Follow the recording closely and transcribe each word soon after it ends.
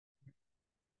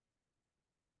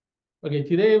Okay,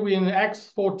 today we're in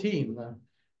Acts 14.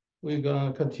 We're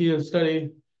going to continue to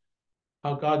study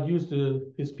how God used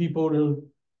his people to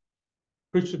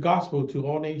preach the gospel to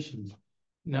all nations.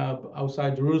 Now,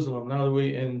 outside Jerusalem, now that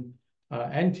we're in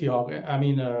Antioch,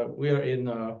 we are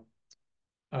in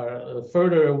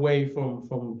further away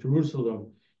from Jerusalem.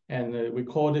 And we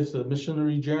call this a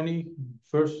missionary journey,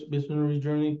 first missionary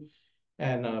journey.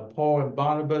 And Paul and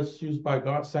Barnabas, used by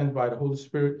God, sent by the Holy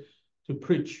Spirit to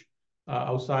preach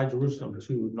outside Jerusalem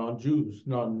to non-Jews,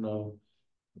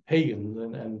 non-pagans,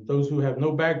 and those who have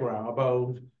no background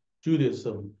about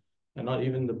Judaism and not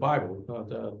even the Bible.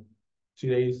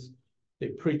 Today's they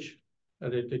preach,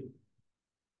 they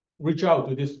reach out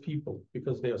to these people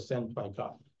because they are sent by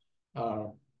God.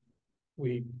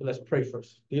 Let's pray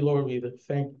first. Dear Lord, we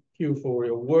thank you for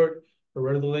your word, the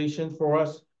revelation for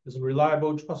us is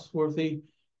reliable, trustworthy.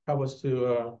 Help us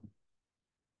to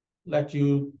let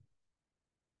you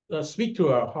speak to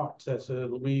our hearts, as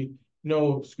we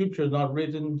know Scripture is not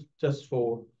written just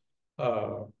for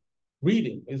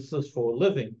reading; it's just for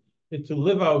living. It's to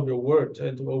live out your word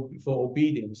and for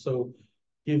obedience. So,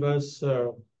 give us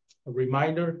a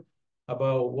reminder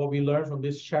about what we learned from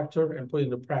this chapter and put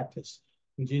into practice.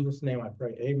 In Jesus' name, I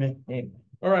pray. Amen. Amen.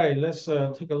 All right, let's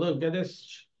take a look at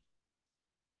this.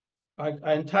 I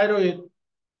entitled it.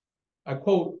 I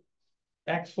quote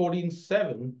Acts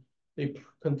 14:7. They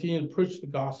continue to preach the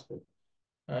gospel.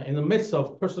 In the midst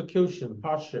of persecution,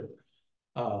 hardship,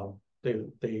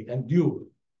 they endure.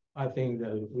 I think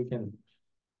that we can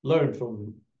learn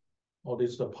from all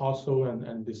these apostles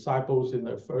and disciples in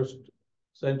the first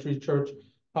century church,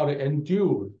 how they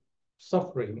endured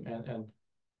suffering and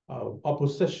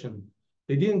opposition.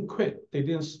 They didn't quit. They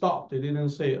didn't stop. They didn't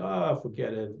say,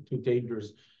 forget it, too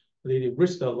dangerous. They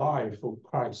risked their life for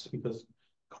Christ because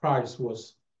Christ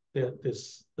was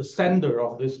the sender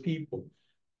of these people.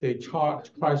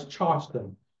 Christ charged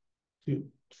them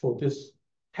for this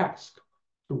task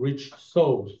to reach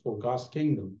souls for God's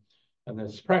kingdom. And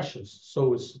it's precious.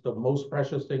 So it's the most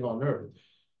precious thing on earth.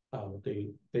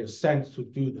 They're sent to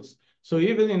do this. So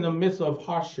even in the midst of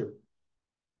hardship,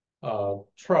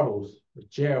 troubles, the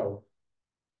jail,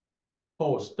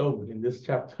 Paul was stoned in this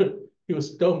chapter. He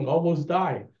was stoned, almost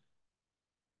died.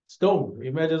 Stoned.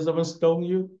 Imagine someone stone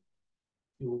you.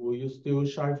 Will you still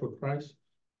shine for Christ?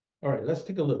 All right, let's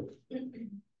take a look.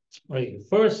 Right,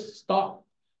 first stop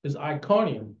is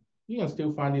Iconium. You can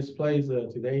still find this place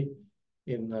today.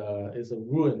 It's a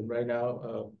ruin right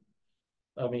now.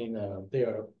 I've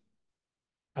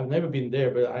never been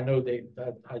there, but I know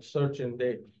I searched and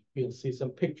you can see some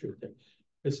pictures there.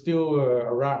 It's still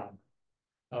around.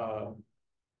 Why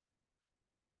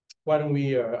don't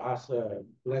we ask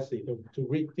Leslie to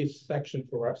read this section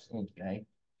for us? Okay.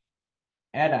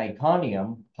 At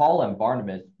Iconium, Paul and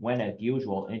Barnabas went as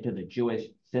usual into the Jewish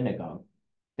synagogue.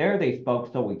 There they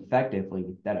spoke so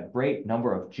effectively that a great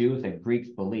number of Jews and Greeks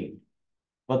believed.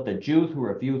 But the Jews who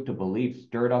refused to believe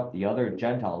stirred up the other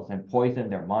Gentiles and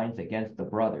poisoned their minds against the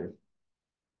brothers.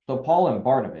 So Paul and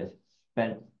Barnabas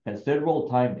spent considerable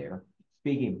time there,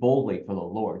 speaking boldly for the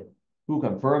Lord, who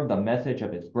confirmed the message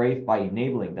of his grace by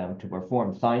enabling them to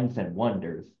perform signs and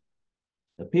wonders.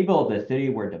 The people of the city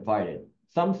were divided.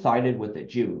 Some sided with the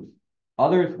Jews,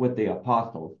 others with the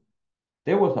apostles.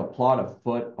 There was a plot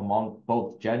afoot among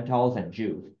both Gentiles and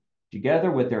Jews,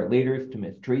 together with their leaders, to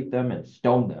mistreat them and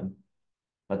stone them.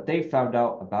 But they found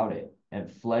out about it and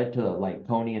fled to the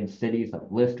Lycaonian cities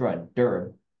of Lystra and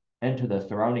Derbe and to the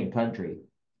surrounding country,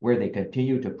 where they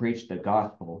continued to preach the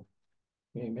gospel.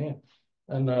 Amen.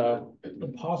 And the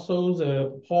apostles,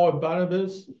 Paul and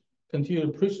Barnabas,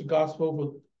 continued to preach the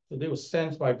gospel. They were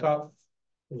sent by God,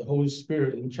 the Holy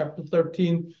Spirit. In chapter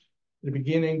 13, in the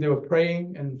beginning, they were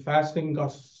praying and fasting.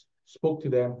 God spoke to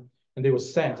them, and they were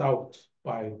sent out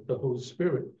by the Holy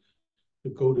Spirit to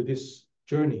go to this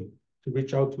journey, to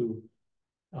reach out to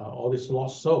all this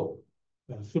lost soul.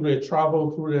 Through their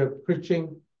travel, through their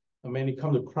preaching, many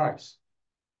come to Christ.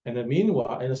 And then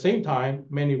meanwhile, at the same time,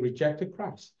 many rejected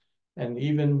Christ and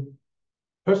even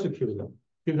persecuted them,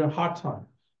 give them a hard time,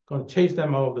 going to chase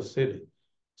them out of the city.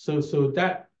 So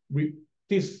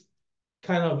this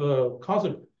kind of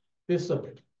this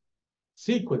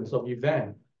sequence of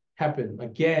events happened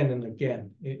again and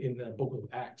again in the book of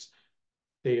Acts.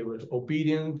 They were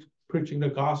obedient, preaching the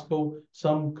gospel.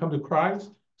 Some come to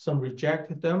Christ, some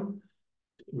reject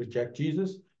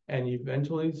Jesus, and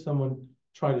eventually someone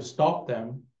tried to stop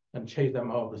them and chase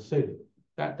them out of the city.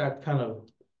 That kind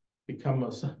of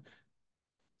becomes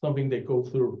something they go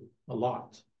through a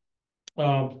lot.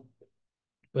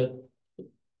 But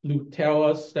Luke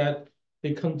tells us that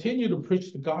they continue to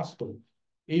preach the gospel,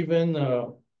 even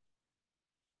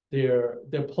their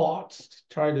plots to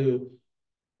try to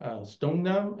stone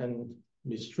them and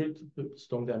mistreat,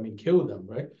 stone them and kill them,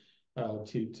 right?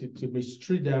 To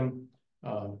mistreat them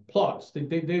plots.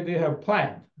 They have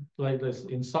planned, like this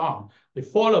in Psalm. They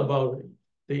thought about it.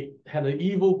 They had an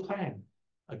evil plan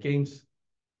against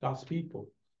God's people.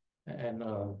 And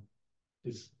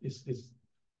this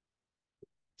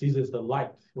Jesus is the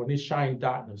light. When he shine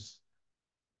darkness,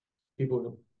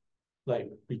 people like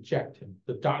reject him.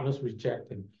 The darkness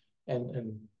reject him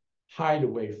and hide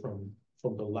away from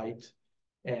the light.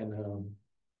 And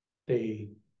they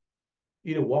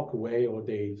either walk away or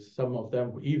some of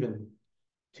them even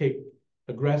take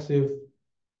aggressive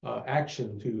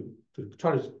action to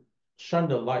try to shun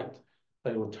the light.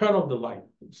 They will turn off the light,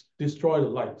 destroy the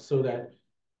light, so that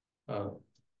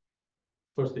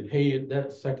first they hate it,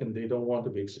 that second they don't want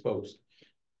to be exposed.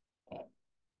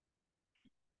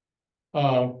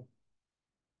 But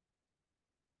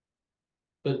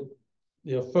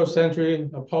the first century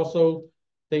apostle,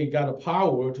 they got a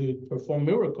power to perform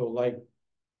miracle like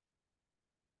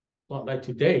not like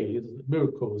today.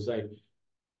 Miracles like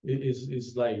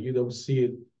it's like you don't see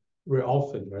it very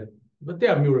often, right? But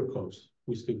there are miracles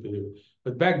we still believe.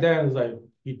 But back then it's like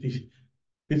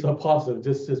these apostles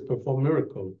just perform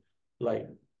miracle like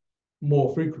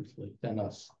more frequently than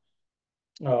us.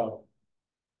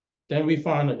 Then we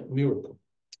find a miracle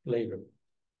later.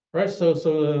 Right, so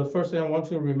the first thing I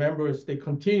want you to remember is they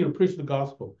continue to preach the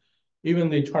gospel. Even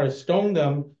they try to stone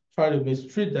them, try to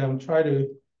mistreat them, try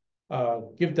to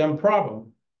give them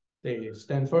problem, they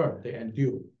stand firm, they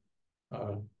endure.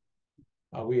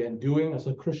 Are we enduring as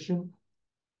a Christian?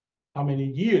 How many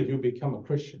years you become a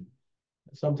Christian?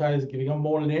 Sometimes it can become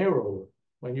more narrow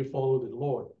when you follow the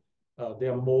Lord.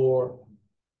 There are more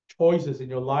choices in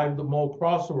your life, the more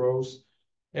crossroads.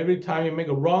 Every time you make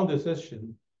a wrong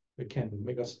decision, it can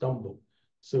make us stumble.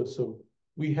 So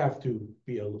we have to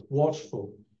be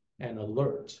watchful and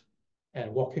alert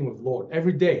and walking with Lord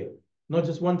every day, not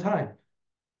just one time.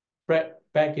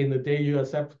 Back in the day you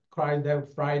accept Christ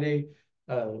that Friday,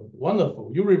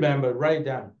 wonderful. You remember, write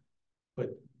down.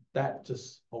 But that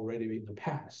just already in the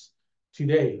past.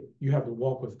 Today, you have to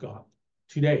walk with God.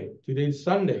 Today's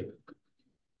Sunday,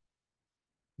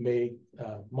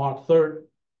 March 3rd,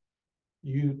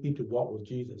 you need to walk with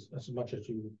Jesus as much as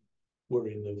you were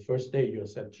in the first day you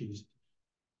accept Jesus.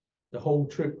 The whole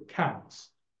trip counts.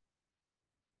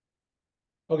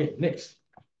 Okay, next.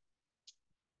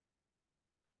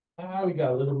 We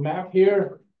got a little map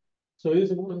here. So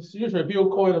this is usually people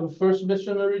call it the first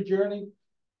missionary journey.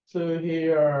 So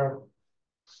here,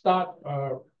 start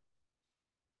the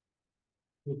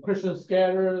Christians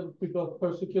scattered, people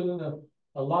persecuting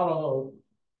a lot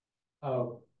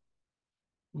of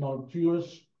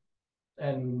Jewish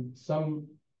and some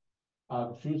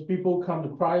Jewish people come to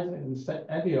Christ in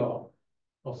Antioch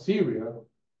of Syria.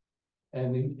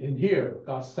 And in here,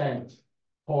 God sent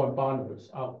Paul and Barnabas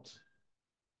out.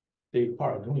 They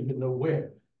don't even know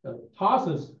where.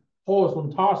 Tarsus, Paul is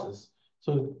from Tarsus.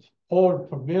 So Paul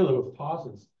familiar with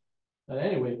Tarsus.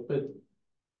 Anyway, but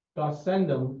God sent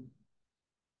them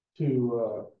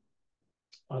to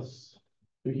us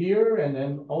to here and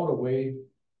then all the way,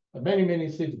 many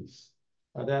cities.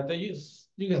 That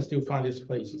you can still find these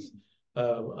places.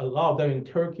 A lot of them in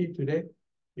Turkey today.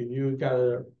 If you got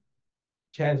a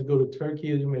chance to go to Turkey,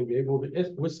 you may be able to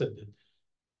visit it.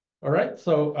 All right,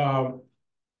 so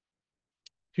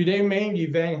today's main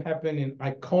event happened in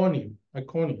Iconium,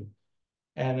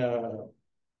 and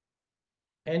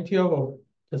Antioch of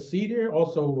Pisidia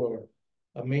also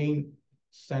a main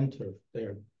center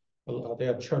there.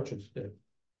 There are churches there.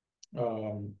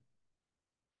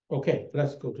 Okay,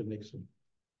 let's go to the next one.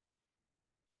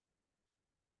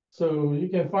 So you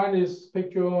can find this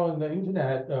picture on the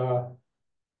internet.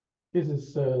 This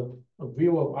is a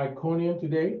view of Iconium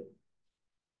today.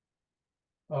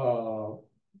 I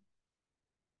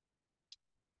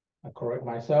correct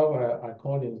myself.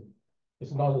 Iconium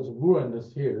is not as ruined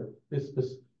as here. This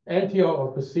Antioch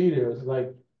of Pisidia is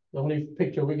like the only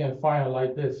picture we can find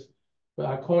like this. But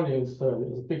Iconium is a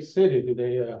big city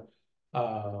today.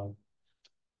 But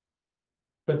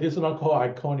this is not called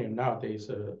Iconium nowadays.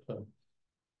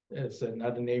 It's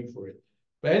another name for it.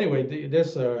 But anyway,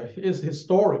 this is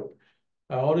historic.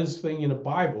 All this thing in the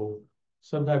Bible,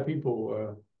 sometimes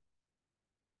people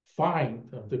find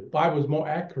the Bible is more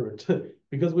accurate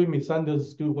because we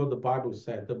misunderstood what the Bible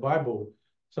said. The Bible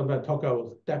sometimes talk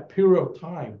about that period of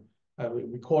time.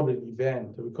 We call it an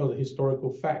event, we call it a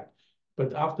historical fact.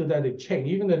 But after that, it changed.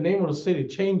 Even the name of the city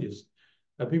changes.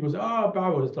 People say, oh, the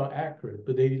Bible is not accurate.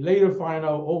 But they later find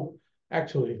out, oh,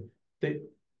 actually,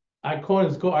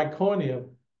 Iconium is called Iconium.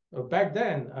 Back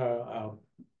then,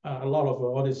 a lot of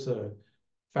all this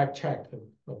fact check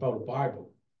about the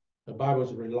Bible. The Bible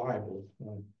is reliable,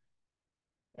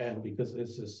 and because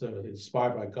this is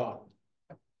inspired by God.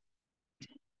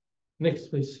 Next,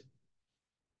 please.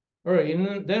 All right,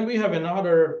 and then we have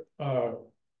another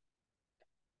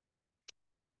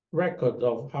record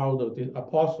of how the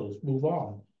apostles move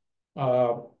on.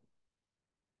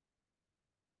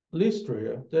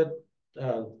 Lystra, that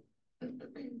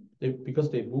because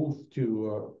they moved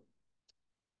to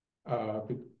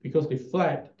because they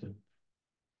fled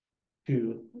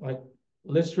to like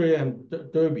Lystra and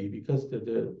Derbe because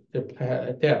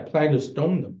they are planning to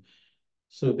stone them.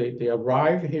 So they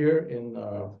arrive here in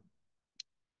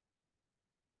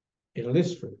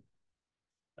Lystra.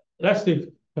 Let's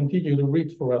continue to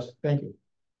read for us. Thank you.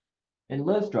 In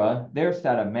Lystra, there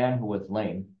sat a man who was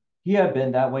lame. He had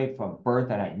been that way from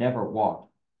birth and had never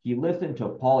walked. He listened to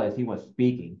Paul as he was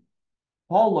speaking.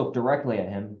 Paul looked directly at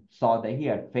him, saw that he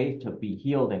had faith to be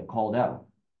healed, and called out,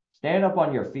 "Stand up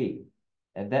on your feet."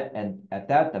 And at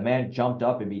that the man jumped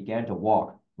up and began to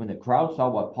walk. When the crowd saw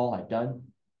what Paul had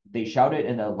done, they shouted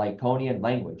in the Lycaonian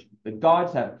language, "The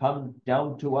gods have come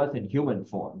down to us in human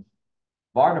forms."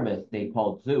 Barnabas they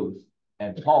called Zeus,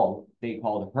 and Paul they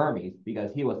called Hermes,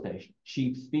 because he was the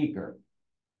chief speaker.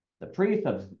 The priest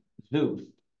of Zeus,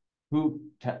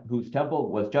 whose temple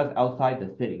was just outside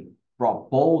the city, brought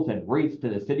bowls and wreaths to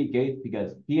the city gates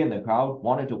because he and the crowd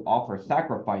wanted to offer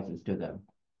sacrifices to them.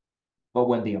 But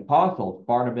when the apostles,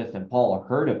 Barnabas and Paul,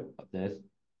 heard of this,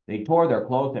 they tore their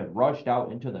clothes and rushed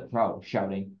out into the crowd,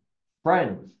 shouting,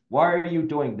 "Friends, why are you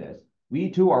doing this?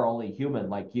 We too are only human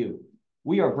like you.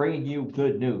 We are bringing you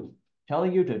good news,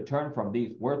 telling you to turn from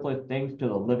these worthless things to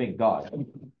the living God,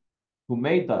 who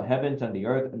made the heavens and the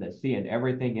earth and the sea and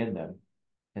everything in them.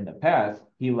 In the past,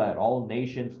 he let all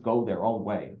nations go their own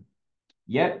way.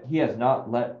 Yet he has not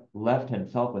left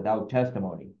himself without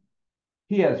testimony.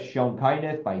 He has shown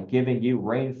kindness by giving you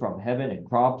rain from heaven and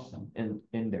crops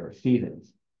in their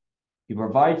seasons. He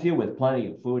provides you with plenty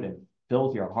of food and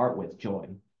fills your heart with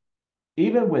joy."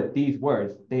 Even with these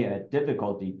words, they had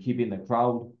difficulty keeping the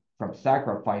crowd from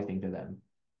sacrificing to them.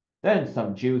 Then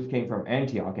some Jews came from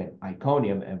Antioch and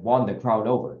Iconium and won the crowd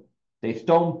over. They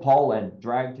stoned Paul and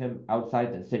dragged him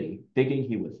outside the city, thinking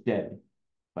he was dead.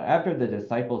 But after the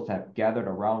disciples had gathered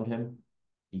around him,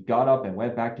 he got up and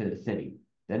went back to the city.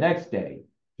 The next day,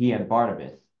 he and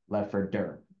Barnabas left for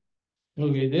Derbe.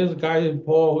 Okay, there's a guy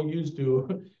Paul who used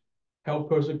to help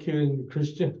persecuting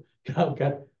Christian. God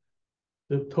got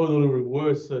the totally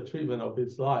reverse treatment of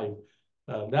his life.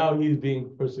 Now he's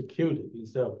being persecuted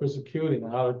instead of persecuting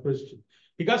another Christian.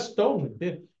 He got stoned.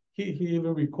 He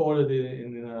even recorded it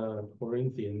in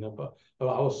Corinthian about I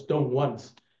was stoned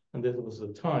once, and this was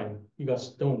the time he got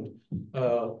stoned.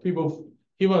 He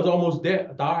was almost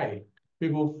dead, died.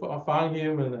 People found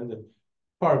him, and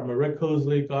part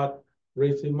miraculously God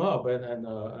raised him up,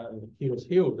 and he was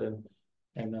healed and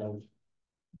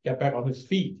got back on his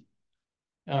feet.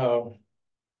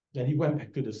 And he went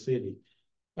back to the city.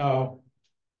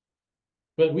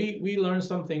 But we learned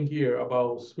something here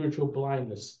about spiritual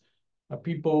blindness.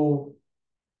 People,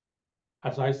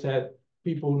 as I said,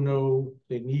 people know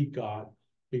they need God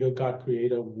because God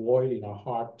created a void in our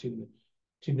heart to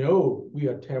know we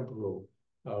are temporal.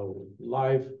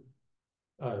 Life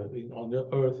on the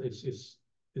earth is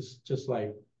just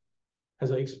like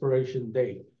has an expiration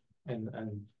date,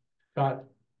 and God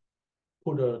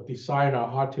put a desire in our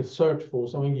heart to search for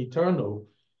something eternal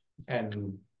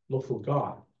and look for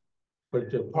God. But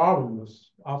the problem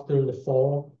is after the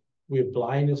fall, we're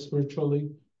blinded spiritually.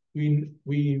 We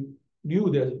knew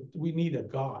that we need a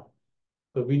God,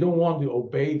 but we don't want to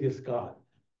obey this God.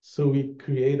 So we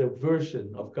create a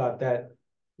version of God that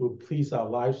will please our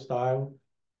lifestyle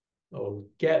or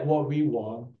get what we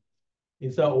want.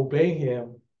 Instead of obeying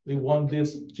him, we want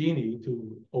this genie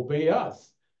to obey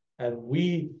us. And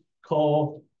we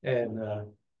call and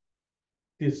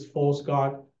this false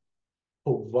God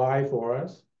provide for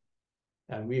us,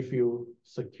 and we feel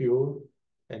secure,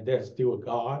 and there's still a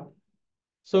God.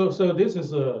 So this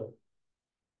is a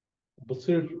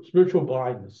spiritual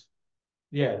blindness.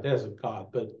 Yeah, there's a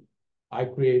God, but I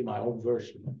create my own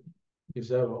version.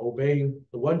 Instead of obeying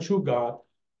the one true God,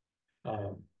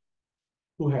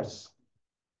 who has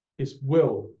his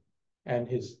will and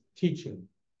his teaching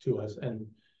to us, and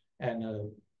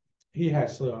he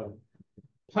has a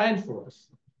plan for us.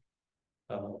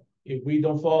 If we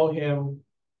don't follow him,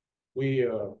 we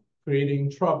are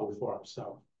creating trouble for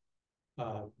ourselves.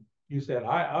 You said,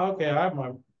 okay, I have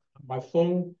my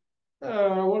phone.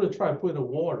 I want to try to put in the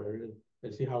water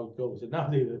and see how it goes. And now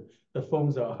the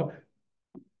phones are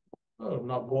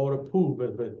not waterproof,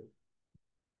 but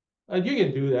You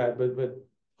can do that, but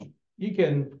you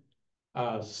can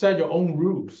set your own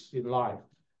rules in life.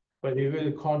 But if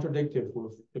it's contradictory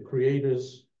with the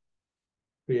Creator's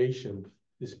creation,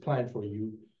 His plan for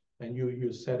you, and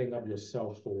you're setting up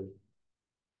yourself for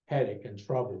headache and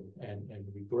trouble and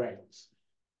regrets.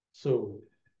 So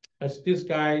as this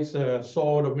guy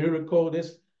saw the miracle,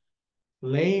 this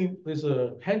lame is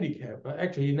a handicap, but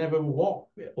actually he never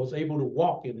was able to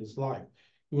walk in his life.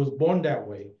 He was born that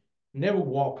way, never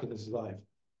walked in his life.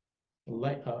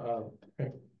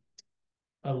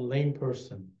 A lame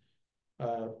person.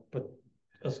 But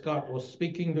as God was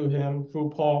speaking to him through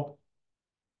Paul,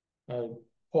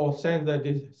 Paul said that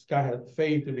this guy had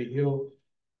faith to be healed,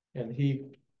 and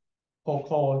Paul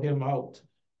called him out,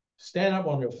 stand up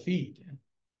on your feet.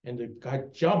 And the guy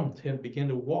jumped and began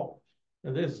to walk.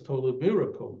 And this is total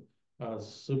miracle,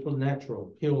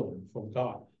 supernatural healing from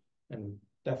God. And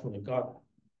definitely God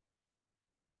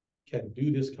can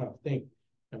do this kind of thing.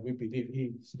 And we believe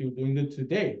He's still doing it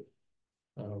today.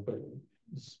 But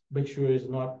make sure it's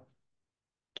not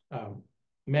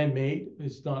man-made,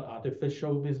 it's not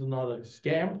artificial, this is not a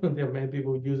scam. There are many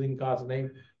people using God's name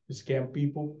to scam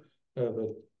people.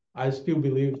 But I still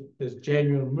believe there's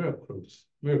genuine miracles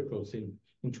in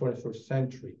 21st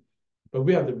century. But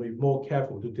we have to be more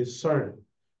careful to discern,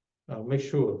 make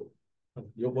sure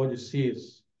what you see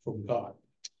is from God.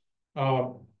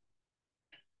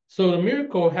 So the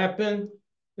miracle happened.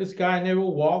 This guy never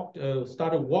walked,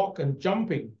 started walking and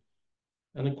jumping.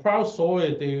 And the crowd saw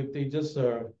it. They just,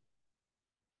 the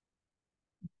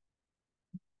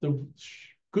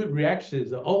good reaction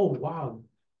is, oh, wow.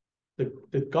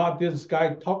 The God this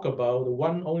guy talk about, the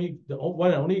one and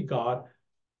only God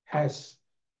is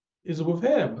with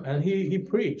him. And he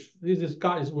preached, this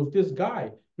God is with this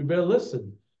guy. We better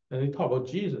listen. And they talk about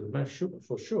Jesus, man,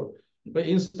 for sure. But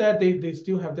instead, they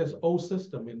still have this old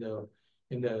system in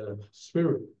the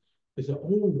spirit. They say, oh,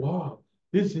 wow,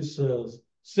 this is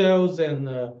Zeus and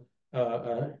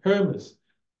Hermes,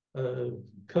 some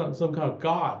kind of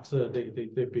gods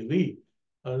they believe.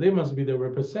 They must be the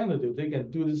representative. They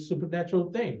can do this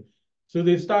supernatural thing. So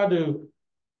they start to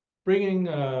bringing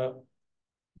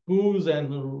booze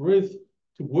and wreath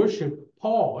to worship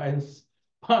Paul and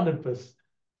Barnabas.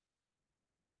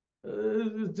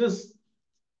 Just,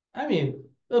 I mean,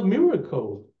 a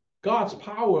miracle. God's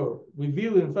power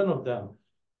revealed in front of them,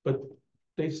 but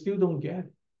they still don't get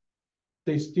it.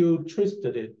 They still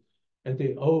twisted it, and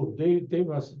they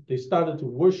started to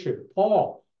worship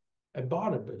Paul and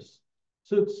Barnabas.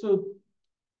 So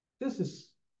this is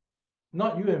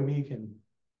not you and me can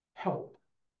help.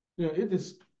 It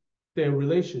is their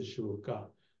relationship with God.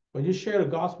 When you share the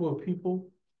gospel with people,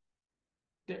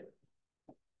 they're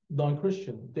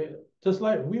non-Christian, they're just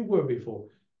like we were before.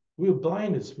 We were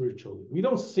blinded spiritually. We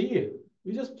don't see it.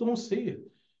 We just don't see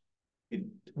it.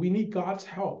 We need God's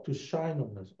help to shine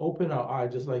on us, open our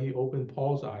eyes, just like He opened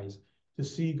Paul's eyes to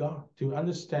see God, to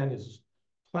understand His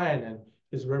plan and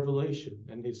His revelation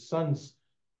and His Son's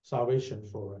salvation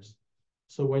for us.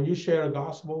 So when you share the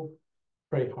gospel,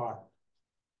 pray hard.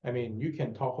 I mean, you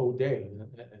can talk whole day.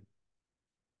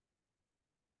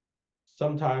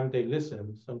 Sometimes they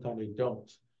listen, sometimes they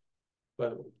don't.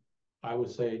 But I would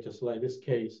say, just like this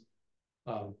case,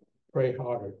 pray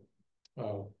harder.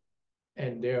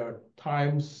 And there are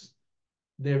times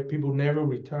there people never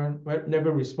respond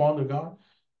to God.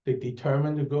 They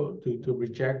determine to go to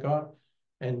reject God,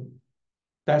 and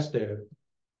that's their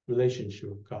relationship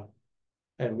with God.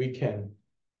 And we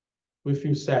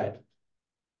feel sad,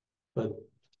 but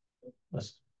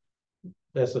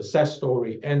that's a sad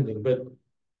story ending. But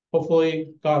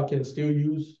hopefully God can still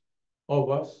use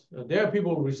all of us. There are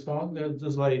people who respond. They're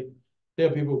just like there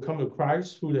are people who come to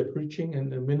Christ through their preaching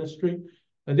and their ministry.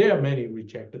 And there are many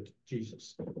rejected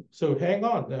Jesus. So hang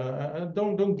on,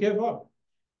 don't give up.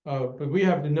 But we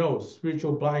have to know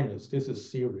spiritual blindness. This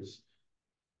is serious.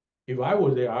 If I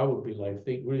were there, I would be like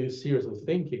really serious of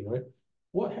thinking, right?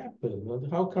 What happened?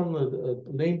 How come a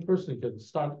lame person can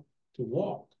start to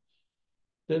walk?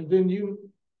 Then you,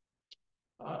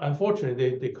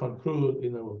 unfortunately, they conclude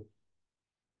in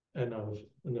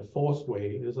a false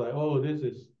way. It's like, oh, this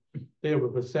is their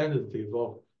representative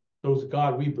of those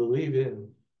God we believe in.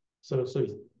 So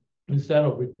instead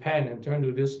of repent and turn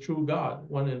to this true God,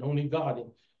 one and only God,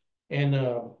 and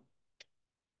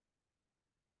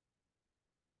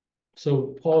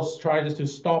so Paul tries to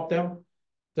stop them.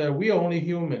 That we are only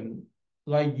human,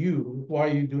 like you. Why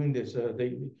are you doing this?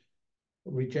 They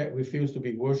refuse to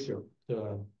be worshipped.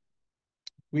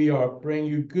 We are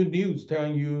bringing you good news,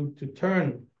 telling you to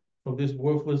turn from this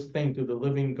worthless thing to the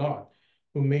living God,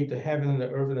 who made the heaven and the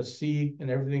earth and the sea and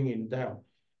everything in them.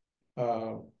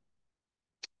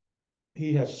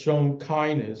 he has shown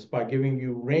kindness by giving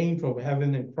you rain from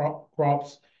heaven and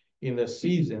crops in the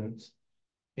seasons,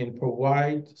 and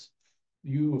provides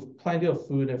you with plenty of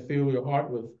food and fill your heart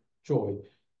with joy.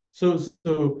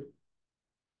 So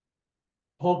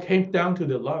Paul came down to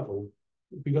the level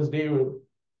because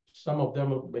some of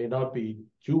them may not be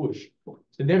Jewish.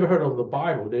 They never heard of the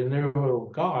Bible. They never heard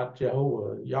of God,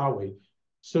 Jehovah, Yahweh.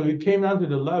 So it came down to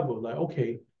the level like,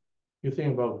 okay, you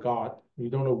think about God, you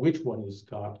don't know which one is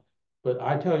God. But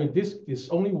I tell you, this is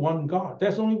only one God.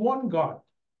 There's only one God.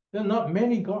 There are not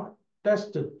many gods. That's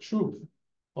the truth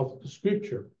of the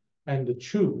scripture. And the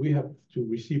truth we have to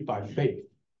receive by faith.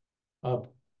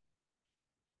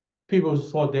 People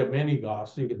thought there are many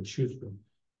gods, so you can choose from.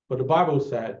 But the Bible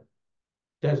said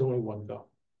there's only one God.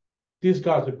 This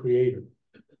God's the creator.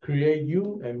 Create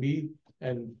you and me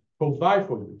and provide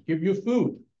for you, give you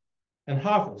food and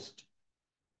harvest.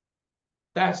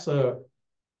 That's a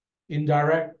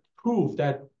indirect proof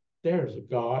that there's a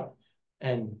God.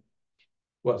 And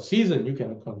well, season you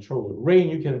cannot control it. Rain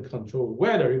you cannot control it.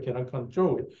 Weather you cannot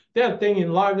control it. There are things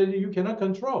in life that you cannot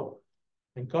control.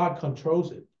 And God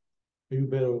controls it. You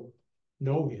better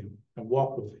know him and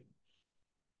walk with him.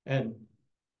 And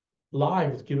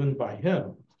life is given by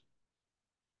him.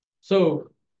 So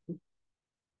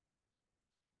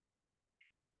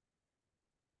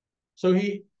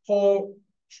Paul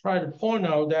tried to point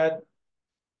out that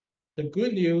the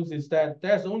good news is that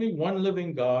there's only one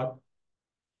living God,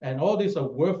 and all these are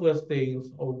worthless things,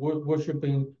 or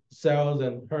worshiping cells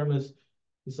and hermits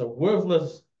is a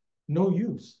worthless, no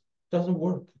use, doesn't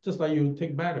work. Just like you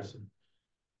take medicine.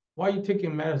 Why are you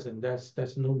taking medicine?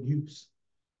 That's no use,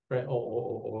 right?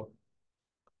 Or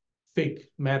fake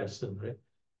medicine,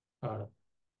 right?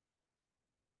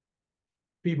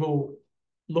 People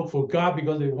look for God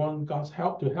because they want God's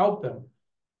help to help them.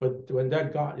 But when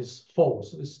that God is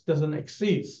false, it doesn't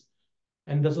exist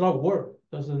and does not work,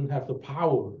 doesn't have the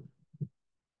power,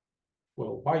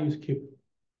 well, why you keep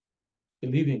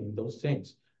believing in those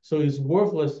things? So it's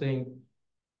worthless thing,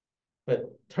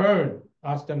 but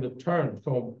ask them to turn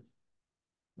from,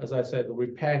 as I said,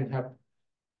 repent.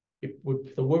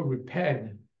 The word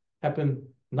repent happened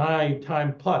 9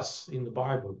 times plus in the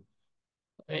Bible.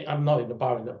 I'm not in the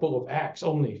Bible, in the book of Acts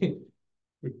only.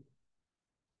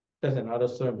 That's another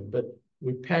sermon, but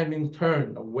repenting,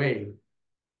 turn away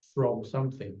from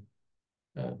something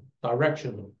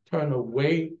directional, turn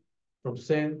away from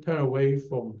sin, turn away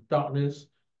from darkness,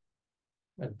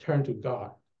 and turn to God.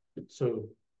 So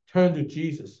turn to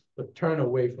Jesus, but turn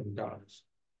away from darkness.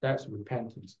 That's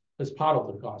repentance. That's part of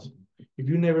the gospel. If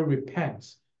you never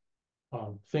repent,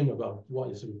 think about what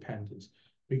is repentance.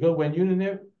 Because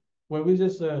when we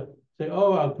just say,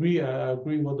 oh, I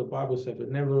agree what the Bible said, but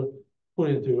never put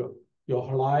into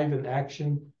your life and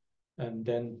action, and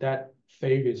then that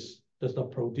faith does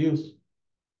not produce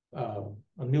a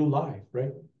new life,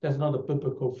 right? That's not a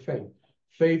biblical faith.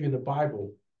 Faith in the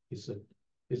Bible is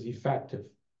effective.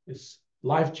 It's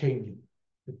life-changing,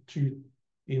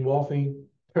 involving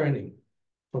turning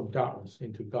from darkness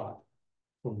into God,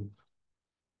 from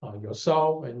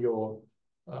yourself and your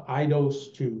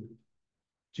idols to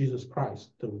Jesus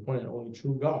Christ, the one and only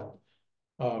true God.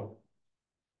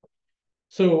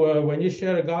 So when you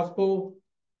share the gospel,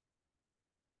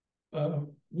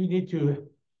 we need to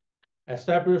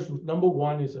establish, number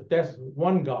one is that there's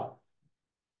one God.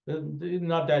 It's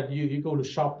not that you go to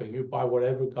shopping, you buy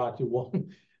whatever God you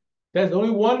want. There's only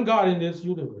one God in this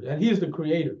universe, and he is the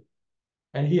creator.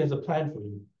 And he has a plan for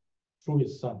you through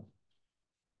his son.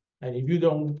 And if you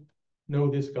don't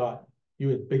know this God,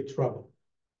 you're in big trouble.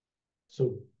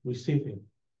 So receive him.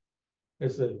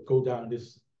 Let's go down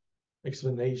this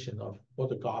explanation of what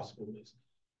the gospel is.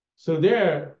 So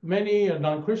there are many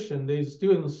non-Christian, they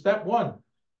still in step one.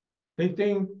 They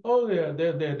think, oh,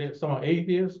 they're some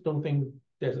atheists, don't think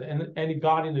there's any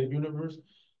God in the universe.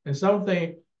 And some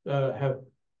think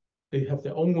they have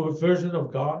their own version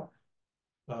of God.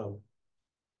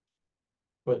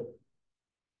 But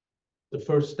the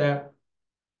first step,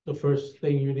 the first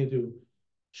thing you need to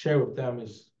share with them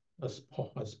is, as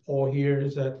Paul here,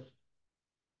 is that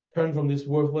turn from this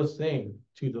worthless thing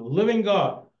to the living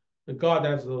God, the God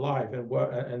that's alive and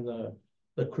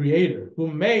the creator who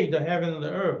made the heaven and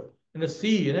the earth and the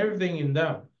sea and everything in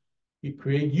them. He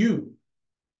created you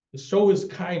to show his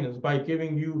kindness by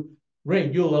giving you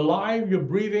rain. You're alive, you're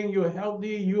breathing, you're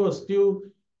healthy, you are still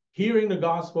hearing the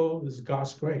gospel. This is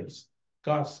God's grace.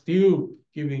 God's still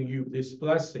giving you this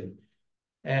blessing.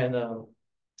 And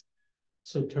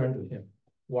so turn to him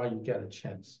while you get a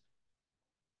chance.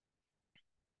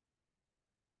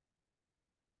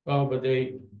 Well, but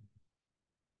they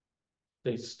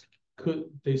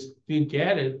they still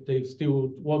get it, they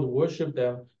still want to worship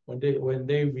them. When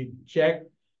they reject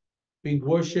being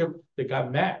worshipped, they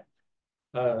got mad.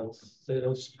 And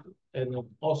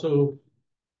also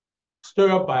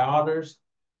stirred up by others,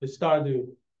 they started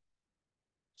to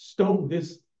stone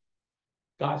this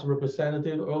God's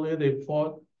representative. Earlier they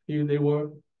fought, here they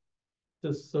were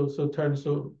just turned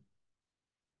so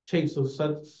changed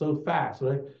so fast,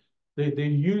 right? They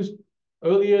used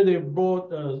earlier they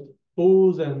brought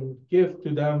bulls and gift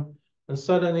to them, and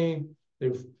suddenly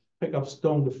they pick up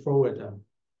stone to throw at them.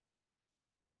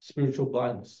 Spiritual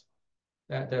blindness.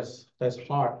 That's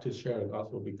hard to share the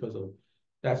gospel because of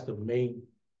that's the main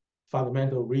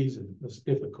fundamental reason. It's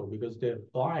difficult because they're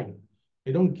blind.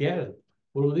 They don't get it.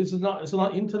 Well, this is not it's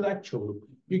not intellectual.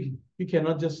 You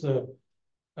cannot just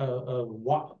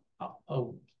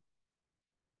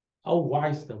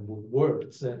outwise them with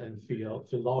words and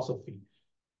philosophy,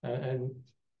 and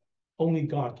only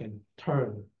God can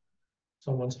turn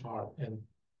someone's heart and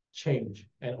change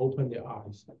and open their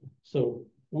eyes. So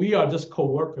we are just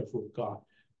co-workers with God.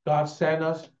 God sent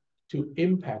us to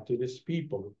impact to these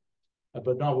people,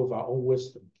 but not with our own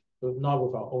wisdom, but not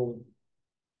with our own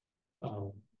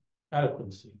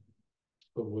eloquency,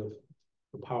 but with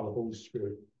the power of the Holy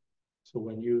Spirit. So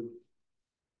when you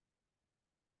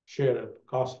share the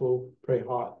gospel, pray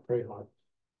hard, pray hard.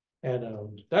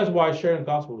 And that's why sharing the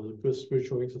gospel is a good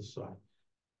spiritual exercise.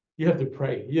 You have to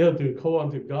pray. You have to call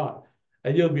on to God,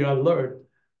 and you'll be alert.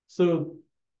 So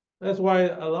that's why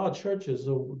a lot of churches,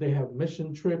 so they have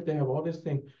mission trip, they have all this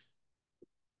thing,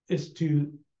 is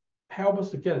to help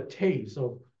us to get a taste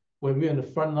of when we're in the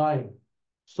front line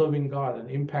serving God and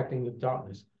impacting the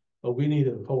darkness. But we need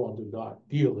to call on to God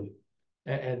dearly.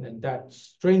 And that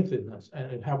strengthens us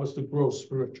and help us to grow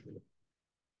spiritually.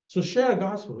 So share the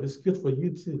gospel. It's good for you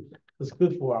too. It's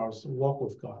good for our walk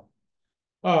with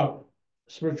God.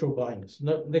 Spiritual blindness.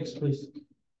 No, next, please.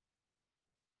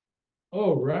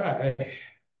 All right.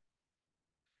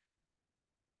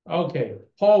 Okay.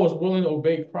 Paul was willing to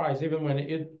obey Christ even when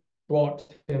it brought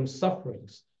him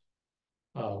sufferings.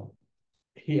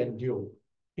 He endured.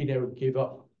 He never gave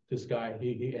up. This guy,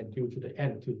 he endured to the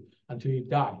end until he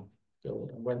died. So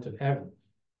went to heaven.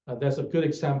 That's a good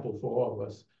example for all of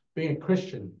us. Being a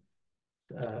Christian,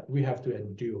 we have to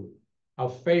endure. Our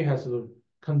faith has to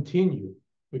continue.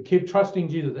 We keep trusting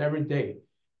Jesus every day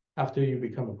after you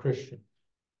become a Christian.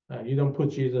 You don't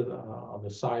put Jesus on the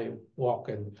sidewalk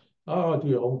and do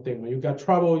your own thing. When you got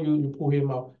trouble, you pull him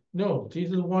out. No,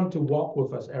 Jesus wants to walk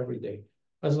with us every day.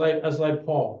 Just like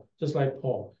Paul,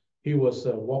 he was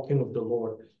walking with the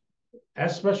Lord,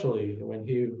 especially when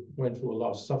he went through a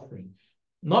lot of suffering,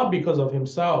 not because of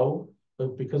himself,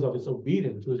 but because of his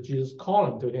obedience to Jesus'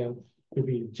 calling to him to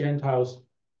be Gentiles'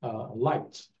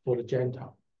 lights for the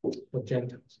Gentiles,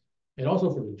 and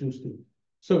also for the Jews too.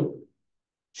 So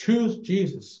choose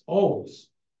Jesus always,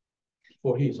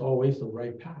 for he's always the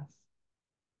right path.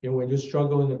 And when you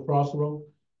struggle in the crossroad,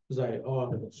 it's like,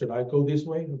 oh, should I go this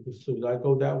way? Should I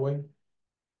go that way?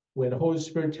 When the Holy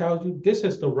Spirit tells you this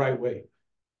is the right way,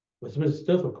 it's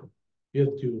difficult. You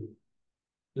have to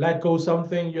let go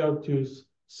something. You have to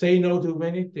say no to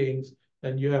many things,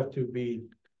 and you have to be.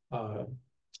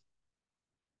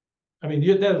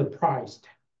 There's a price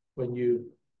when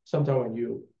you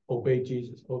obey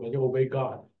Jesus or when you obey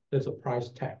God. There's a price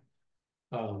tag.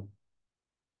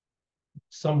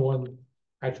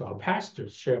 Actually, our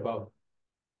pastors share about.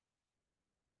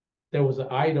 There was an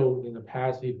idol in the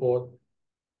past he bought.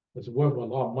 Was worth a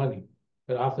lot of money,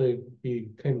 but after he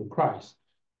came to Christ,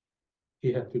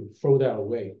 he had to throw that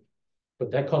away. But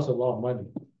that cost a lot of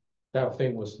money. That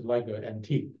thing was like an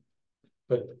antique,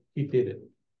 but he did it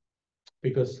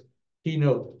because he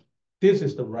knows this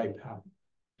is the right path.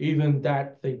 Even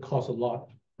that thing costs a lot,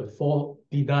 but for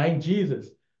denying Jesus,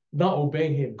 not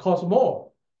obeying him, costs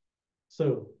more.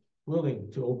 So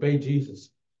willing to obey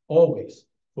Jesus always,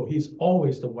 for he's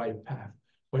always the right path.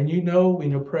 When you know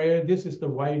in your prayer, this is the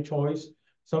right choice,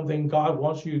 something God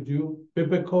wants you to do,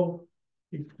 biblical,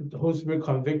 the Holy Spirit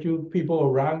convict you, people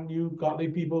around you, godly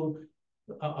people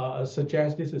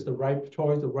suggest this is the right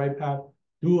choice, the right path,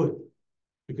 do it.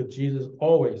 Because Jesus is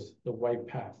always the right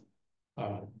path.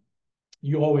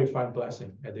 You always find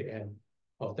blessing at the end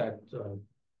of that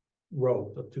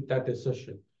road, to that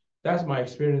decision. That's my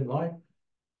experience in life.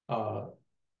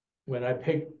 When I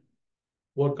pick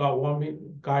what God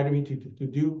guided me to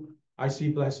do, I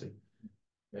see blessing.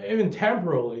 Even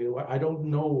temporarily, I don't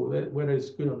know whether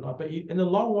it's good or not, but in the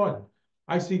long run,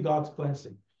 I see God's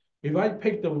blessing. If I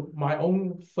pick my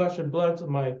own flesh and blood,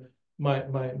 my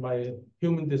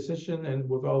human decision, and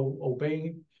without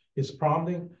obeying his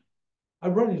prompting, I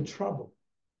run into trouble.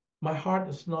 My heart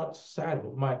is not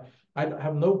settled. I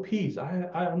have no peace.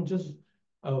 I'm just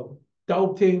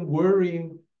doubting,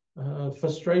 worrying,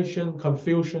 frustration,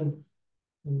 confusion,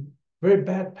 very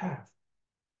bad path.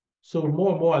 So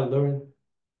more and more I learn,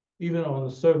 even on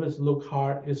the surface, look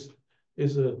hard,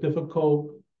 is a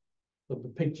difficult, but to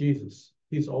pick Jesus.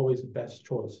 He's always the best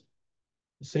choice.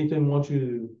 Satan wants you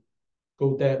to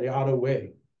go the other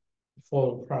way.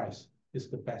 Follow Christ is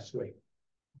the best way.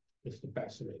 It's the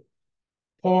best way.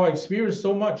 Paul experienced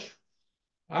so much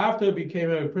after he became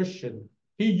a Christian.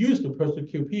 He used to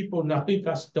persecute people. Now he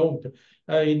got stoned.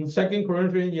 In 2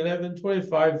 Corinthians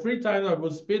 11:25, 3 times I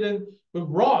was bitten with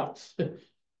rods.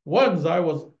 Once I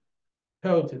was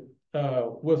pelted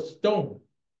with stone.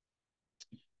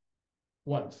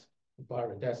 Once,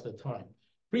 that's the time.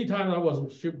 3 times I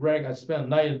was shipwrecked. I spent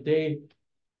night and day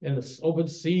in the open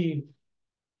sea,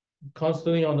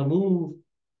 constantly on the move.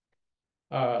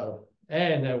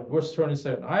 And verse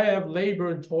 27, I have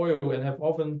labored and toiled and have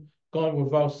often gone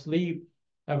without sleep,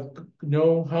 have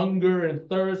known hunger and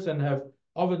thirst, and have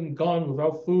often gone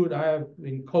without food. I have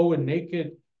been cold and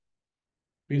naked.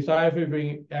 Besides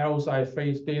everything else, I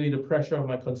face daily the pressure of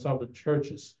my consumptive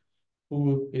churches.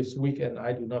 Who is weak and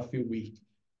I do not feel weak?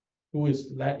 Who is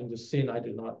led into sin, I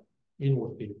do not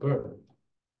inwardly burn.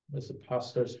 That's the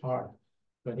pastor's heart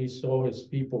when he saw his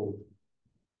people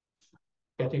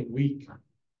getting weak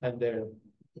and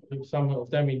some of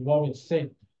them involved in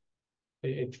sin.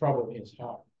 It troubled his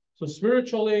heart. So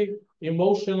spiritually,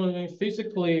 emotionally,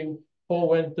 physically, Paul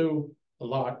went through a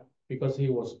lot because he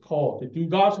was called to do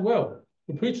God's will,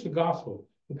 to preach the gospel,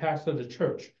 to pastor the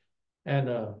church. And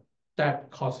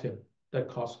that cost him. That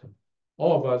cost him.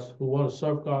 All of us who want to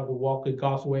serve God, who walk in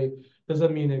God's way,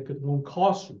 doesn't mean it won't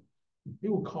cost you. It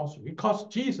will cost you. It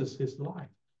cost Jesus his life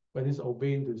when he's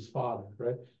obeying to his Father,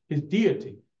 right? His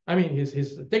deity. I mean,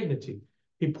 his dignity.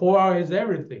 He poured out his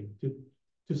everything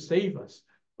to save us.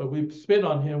 But we spit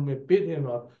on him, we beat him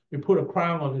up, we put a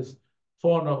crown on his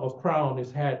thorn of crown on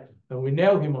his head, and we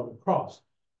nailed him on the cross.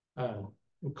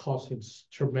 It cost him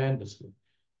tremendously.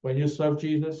 When you serve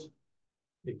Jesus,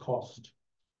 it costs.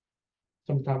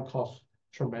 Sometimes costs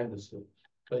tremendously.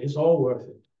 But it's all worth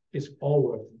it. It's all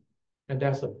worth it. And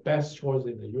that's the best choice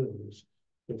in the universe.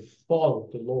 To follow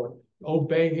the Lord,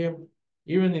 obey him,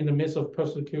 even in the midst of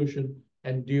persecution,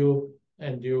 endure,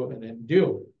 endure, and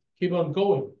endure. Keep on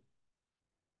going.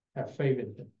 Have faith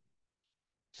in him.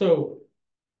 So,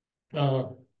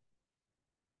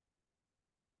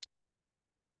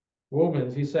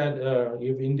 Romans, he said,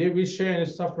 if indeed we share in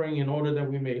his suffering in order that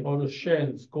we may also share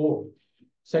in his glory.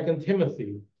 2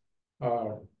 Timothy,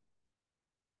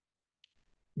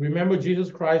 remember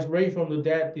Jesus Christ, raised from the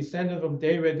dead, descended from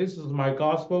David. This is my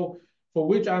gospel, for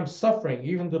which I'm suffering,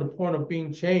 even to the point of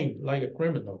being chained like a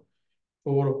criminal.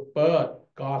 But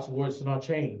God's word is not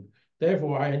chained.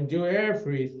 Therefore, I endure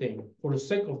everything for the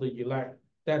sake of the elect,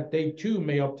 that they too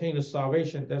may obtain the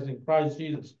salvation that's in Christ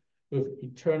Jesus with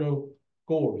eternal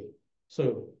glory.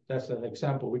 So that's an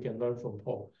example we can learn from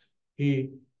Paul.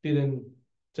 He didn't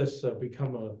just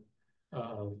become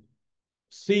a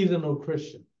seasonal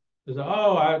Christian. He said,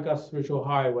 oh, I got spiritual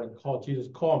high when Jesus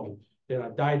called me. Then I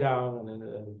die down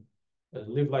and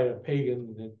live like a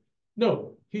pagan.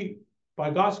 No, by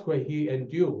God's grace, he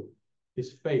endured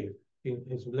his faith in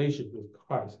his relationship with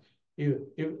Christ.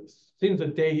 Since the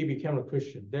day he became a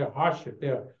Christian, their hardship,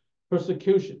 their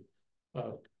persecution,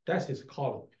 that's his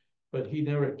calling. But he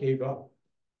never gave up.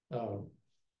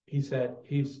 He said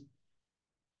he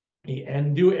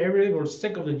endured everything for the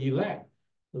sake of the elect,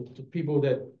 the people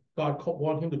that God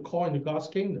want him to call into God's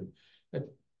kingdom,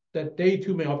 that they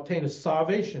too may obtain the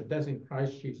salvation that's in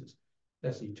Christ Jesus.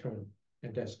 That's eternal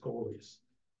and that's glorious.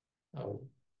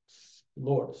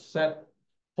 Lord, set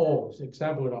Paul's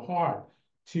example in the heart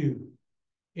to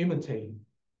imitate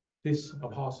this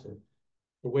apostle,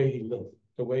 the way he lived,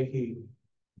 the way he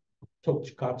took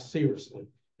God seriously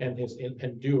and his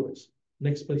endurance.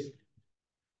 Next, please.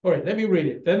 All right, let me read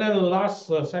it. Then in the last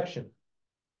section,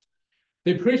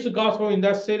 they preached the gospel in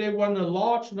that city, won a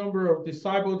large number of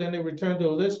disciples, then they returned to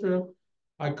Lystra,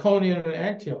 Iconium, and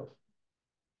Antioch,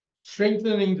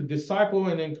 strengthening the disciple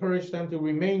and encourage them to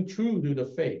remain true to the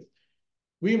faith.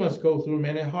 We must go through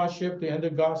many hardships to enter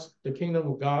the kingdom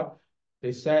of God.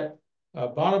 They said,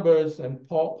 Barnabas and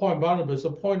Paul and Barnabas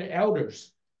appointed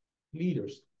elders,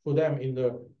 leaders for them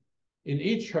in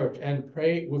each church, and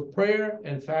pray with prayer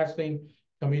and fasting,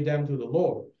 commit them to the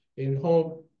Lord, in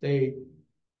whom they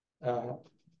have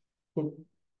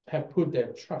put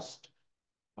their trust.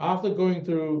 After going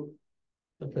through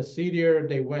the Pisidia,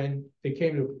 they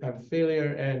came to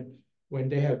Pamphylia, and when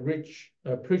they had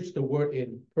preached the word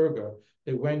in Perga,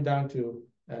 they went down to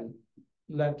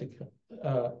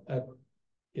at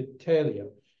Italia.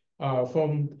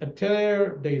 From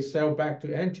Italia, they sailed back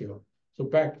to Antioch, so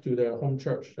back to their home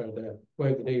church,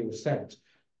 where they were sent.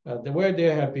 Where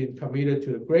they have been committed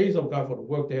to the grace of God for the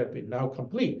work they have been now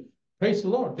complete. Praise the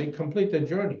Lord, they complete their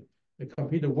journey. They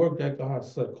complete the work that God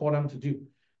has called them to do.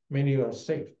 Many are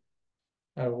saved.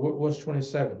 Verse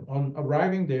 27, on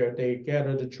arriving there, they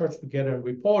gathered the church together and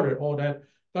reported all that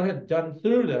God had done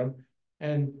through them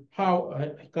and how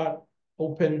God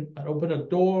opened a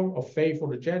door of faith for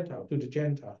the Gentile, to the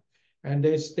Gentile. And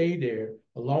they stayed there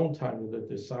a long time with the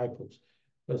disciples.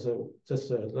 There's just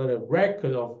a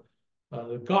record of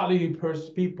the godly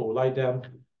people like them,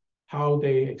 how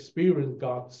they experience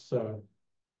God's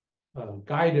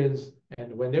guidance,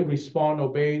 and when they respond,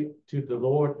 obey to the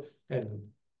Lord, and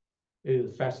it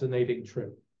is a fascinating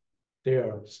trip.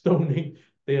 There are stoning,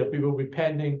 there are people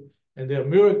repenting, and there are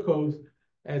miracles,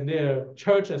 and there are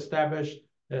church established,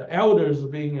 elders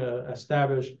being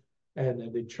established,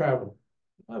 and they travel.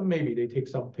 Maybe they take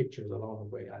some pictures along the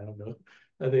way. I don't know.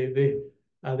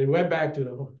 They went back to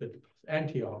the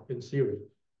Antioch in Syria.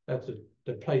 That's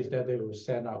the place that they were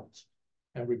sent out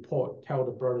and tell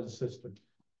the brothers and sisters.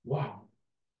 Wow,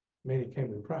 many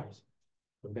came to Christ,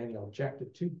 but many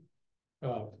objected too.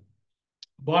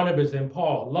 Barnabas and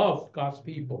Paul loved God's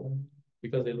people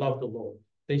because they loved the Lord.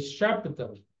 They shepherded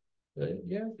them.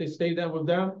 They stayed there with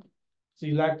them.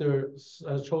 See,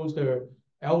 chose their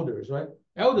elders, right?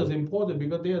 Elders are important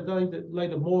because they are like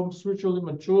the more spiritually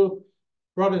mature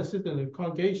brothers and sisters in the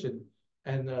congregation,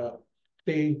 and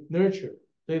they nurture.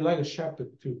 They like a shepherd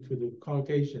to the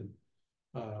congregation.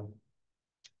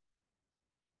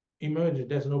 Imagine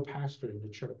there's no pastor in the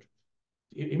church.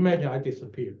 Imagine I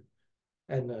disappear,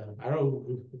 and I don't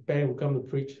know, Ben will come to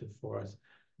preach for us,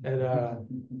 and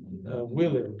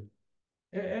William,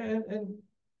 and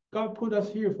God put us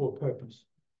here for a purpose.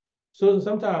 So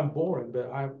sometimes I'm boring,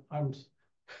 but I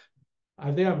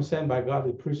think I'm sent by God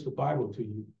to preach the Bible to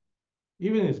you.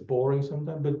 Even it's boring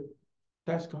sometimes, but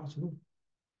that's God's word.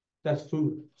 That's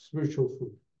food, spiritual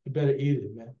food. You better eat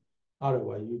it, man.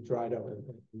 Otherwise, you dried up and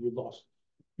you lost.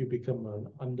 You become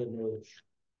undernourished.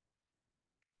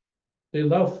 They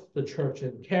love the church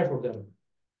and care for them.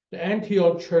 The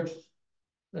Antioch church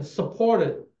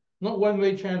supported, not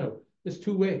one-way channel, it's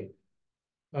two-way.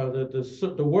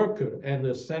 The worker and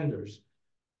the senders.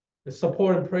 They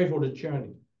support and pray for the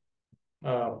journey. They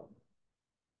are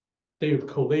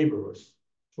co-laborers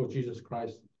for Jesus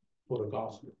Christ, for the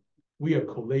gospel. We are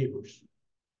co-laborers.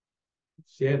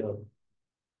 Sienna,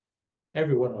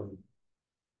 every one of you.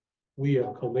 We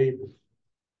are co-laborers.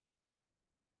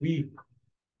 We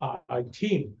are a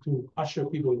team to usher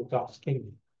people into God's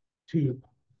kingdom, to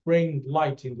bring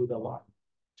light into their life,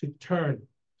 to turn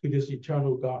to this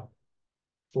eternal God,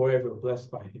 forever blessed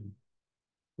by Him.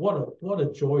 What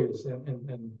a joyous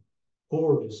and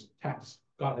glorious task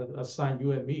God has assigned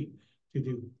you and me to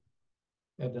do.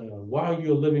 And while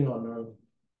you're living on earth,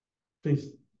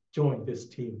 please join this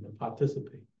team and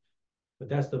participate. But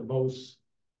that's the most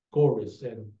glorious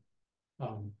and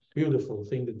beautiful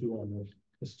thing to do on earth,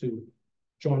 is to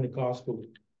join the gospel,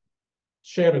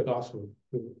 share the gospel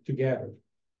together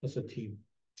as a team.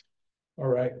 All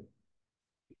right.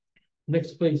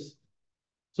 Next, please.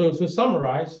 So to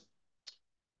summarize,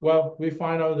 well, we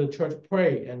find out the church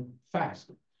pray and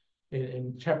fast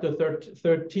in chapter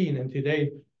 13, and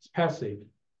today's passage.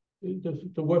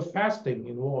 The word fasting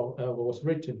was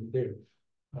written there.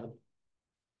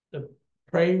 The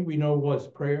pray, we know was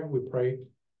prayer. We pray,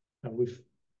 and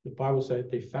the Bible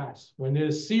said they fast. When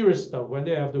there's serious stuff, when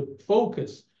they have to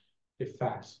focus, they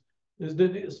fast.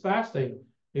 This fasting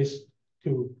is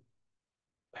to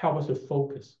help us to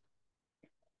focus.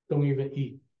 Don't even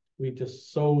eat. We're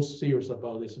just so serious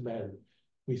about this matter.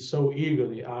 We so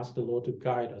eagerly ask the Lord to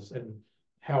guide us and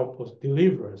help us,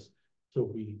 deliver us. So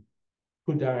we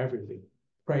put down everything,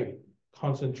 pray,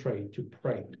 concentrate to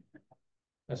pray.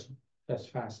 That's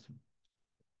fasting.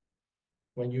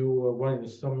 When you are running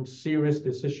some serious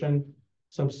decision,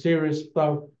 some serious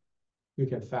stuff, you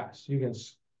can fast. You can,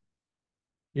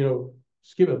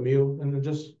 skip a meal and then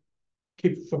just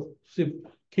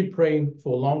keep praying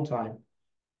for a long time.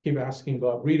 Keep asking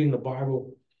God, reading the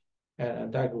Bible,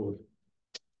 and that will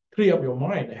clear up your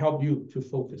mind and help you to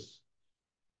focus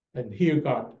and hear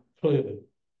God clearly.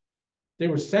 They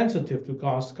were sensitive to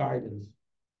God's guidance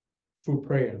through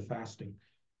prayer and fasting.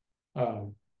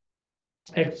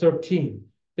 Acts 13,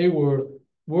 they were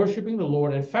worshiping the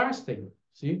Lord and fasting.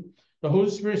 See, the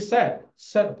Holy Spirit set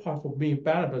apart for me,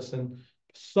 Barnabas and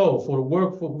Saul, for the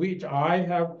work for which I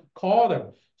have called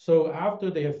them. So after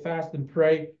they have fasted and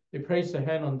prayed, they placed their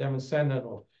hand on them and sent them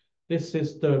off. This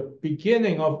is the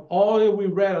beginning of all that we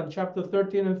read on chapter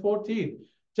 13 and 14.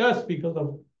 Just because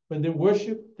of when they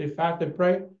worship, they fast, they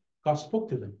pray, God spoke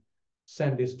to them.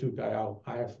 Send these two guys out.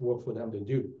 I have work for them to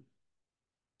do.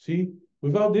 See,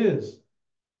 without this,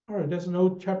 all right, there's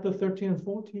no chapter 13 and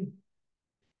 14.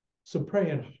 So pray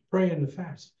and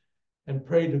fast and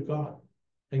pray to God.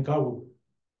 And God will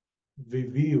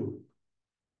reveal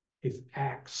his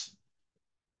acts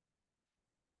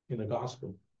in the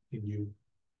gospel in you.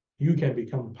 You can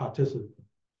become participate.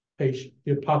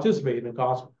 You participate in the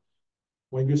gospel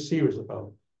when you're serious about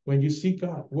it. When you see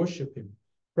God, worship him,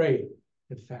 pray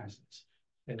and fast.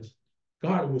 And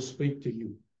God will speak to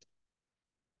you.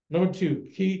 Number two,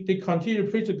 they continue to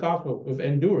preach the gospel with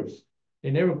endurance. They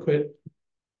never quit.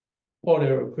 Paul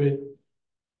never quit.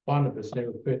 Barnabas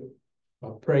never quit.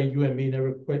 Pray, you and me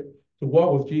never quit. To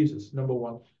walk with Jesus, number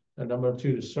one. And number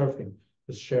two, to serve him,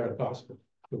 to share the gospel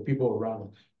with people around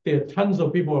us. There are tons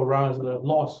of people around us that are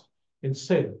lost in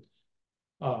sin.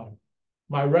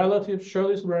 My relative,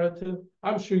 Shirley's relative,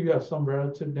 I'm sure you have some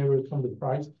relative never come to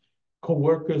Christ,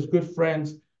 co-workers, good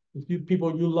friends,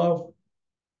 people you love.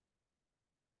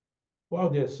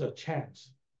 Well, there's a chance.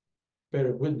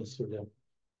 Better witness to them.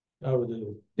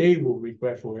 They will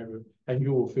regret forever, and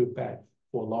you will feel bad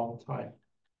for a long time.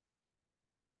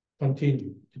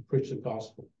 Continue to preach the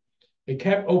gospel. They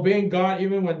kept obeying God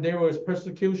even when there was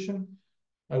persecution.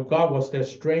 God was their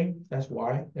strength. That's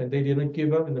why. And they didn't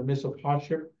give up in the midst of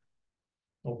hardship,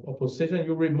 of opposition.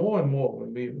 You read more and more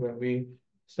when we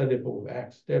study the book of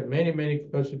Acts. There are many, many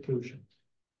persecutions.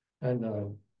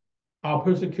 And our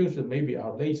persecution, maybe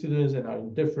our laziness and our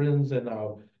indifference and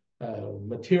our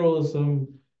materialism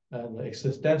and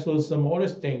existentialism, all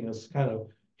these things kind of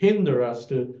hinder us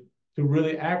to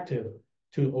really active,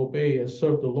 to obey and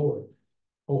serve the Lord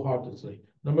wholeheartedly.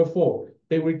 Number four,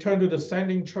 they returned to the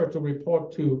sending church to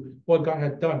report to what God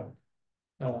had done.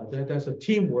 There's a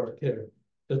teamwork here.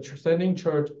 The sending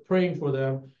church praying for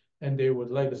them, and they would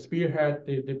like the spearhead,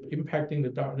 they impacting the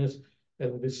darkness,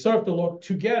 and they serve the Lord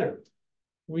together.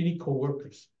 We need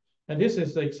co-workers. And this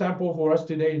is the example for us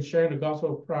today in sharing the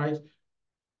gospel of Christ.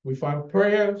 We find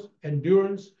prayers,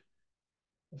 endurance,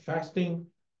 fasting,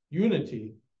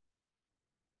 unity,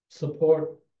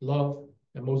 support, love,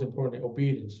 and most importantly,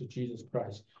 obedience to Jesus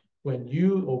Christ. When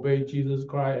you obey Jesus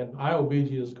Christ and I obey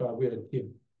Jesus Christ, we are a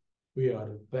team. We are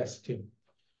the best team.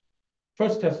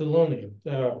 1 Thessalonians,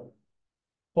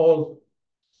 Paul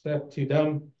said to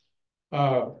them,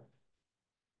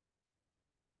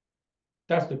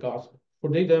 that's the gospel.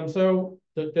 For they themselves,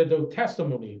 the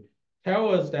testimony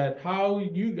tell us that how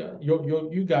you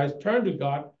guys turn to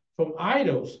God from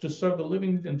idols to serve the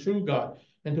living and true God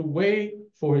and to wait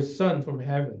for his son from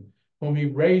heaven, whom he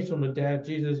raised from the dead,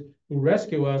 Jesus, who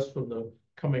rescued us from the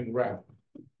coming wrath.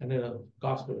 And then the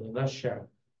gospel in a nutshell.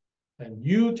 And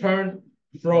you turn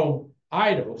from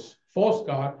idols, false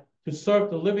God, to serve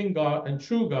the living God and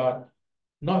true God,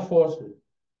 not falsehood,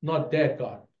 not dead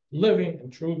God, living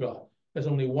and true God. There's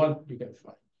only one you can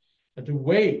find. And to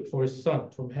wait for his son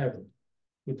from heaven,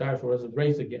 who died for us and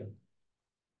raised again,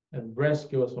 and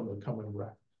rescue us from the coming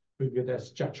wrath. Because that's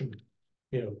judgment.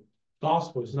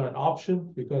 Gospel is not an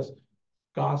option because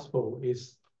gospel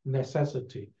is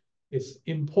necessity. It's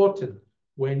important.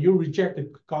 When you reject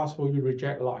the gospel, you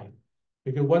reject life.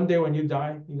 Because one day when you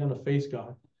die, you're going to face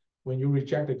God. When you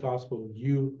reject the gospel,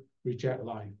 you reject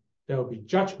life. There will be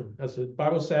judgment. As the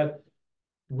Bible said,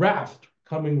 wrath,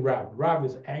 coming wrath. Wrath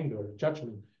is anger,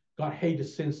 judgment. God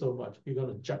hates sin so much. You're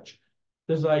going to judge.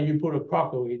 Just like you put a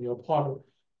crockle in your pot,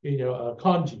 in your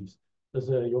congee.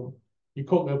 You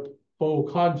cook a bowl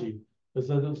of congee.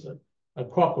 There's a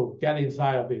crockle get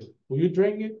inside of it. Will you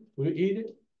drink it? Will you eat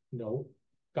it? No.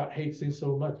 God hates sin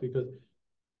so much because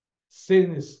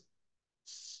sin is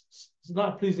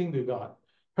not pleasing to God.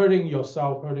 Hurting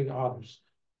yourself, hurting others.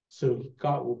 So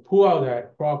God will pull out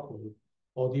that crockle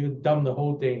or even dump the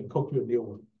whole thing and cook you a new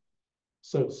one.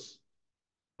 So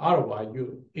otherwise,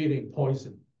 you're eating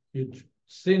poison.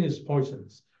 Sin is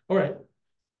poisonous. All right,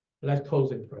 let's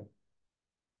close in prayer.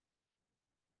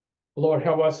 Lord,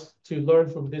 help us to learn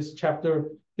from this chapter,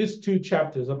 these two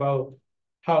chapters about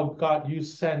how God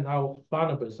sent out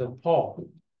Barnabas and Paul,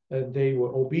 and they were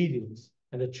obedient,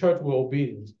 and the church were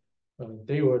obedient.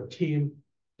 They were a team.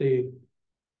 They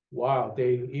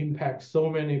impact so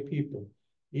many people,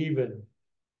 even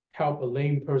help a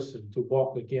lame person to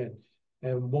walk again.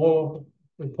 And more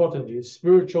importantly,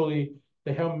 spiritually,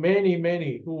 they help many,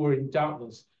 many who were in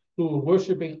darkness, who were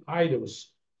worshiping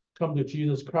idols, come to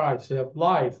Jesus Christ, to have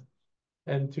life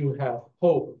and to have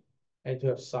hope and to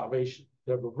have salvation.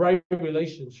 To have a right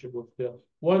relationship with the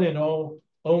one and all,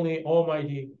 only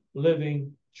almighty,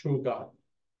 living, true God.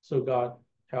 So God,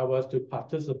 help us to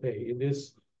participate in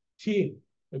this team,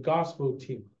 the gospel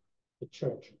team, the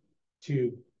church,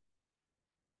 to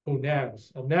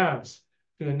announce,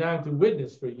 to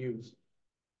witness for you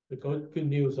the good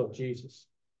news of Jesus,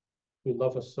 who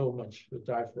loved us so much, who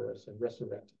died for us and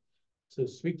resurrected. So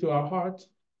speak to our hearts,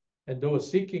 and those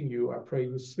seeking you, I pray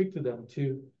you speak to them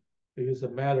too, because a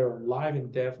matter of life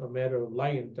and death, a matter of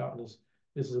light and darkness,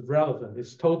 this is relevant.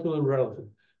 It's totally relevant.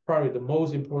 Probably the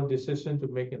most important decision to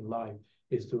make in life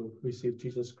is to receive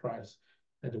Jesus Christ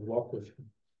and to walk with him.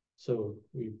 So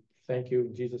we thank you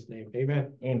in Jesus' name.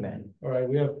 Amen. Amen. All right,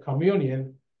 we have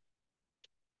communion.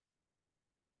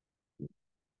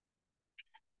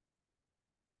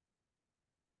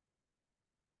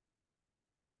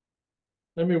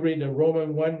 Let me read the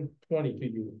Romans 1:20 to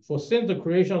you. For since the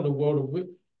creation of the world,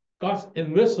 God's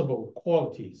invisible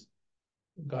qualities,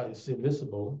 God is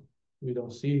invisible, we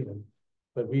don't see him,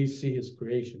 but we see his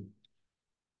creation.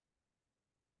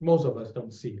 Most of us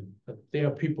don't see him, but there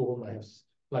are people who might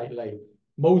have, like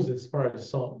Moses probably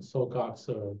saw God's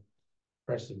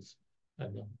presence.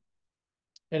 And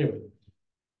anyway,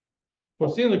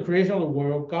 for seeing the creation of the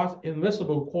world, God's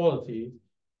invisible quality,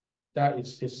 that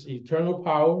is his eternal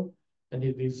power and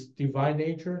his divine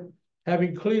nature,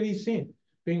 having clearly seen,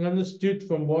 being understood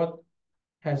from what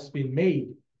has been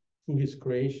made through his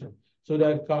creation, so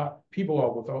that people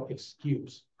are without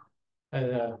excuse.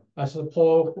 And as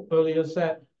Paul earlier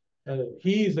said,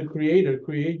 he is the creator,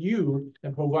 create you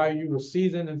and provide you with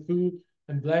season and food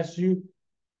and bless you.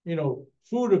 You know,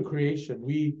 through the creation,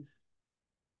 we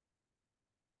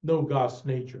know God's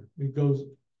nature. It goes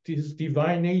to his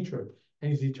divine nature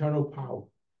and his eternal power.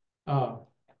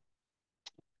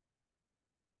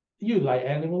 You like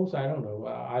animals? I don't know.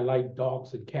 I like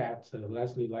dogs and cats.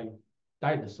 Leslie like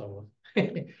dinosaurs.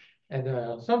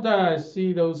 And sometimes I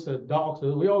see those dogs.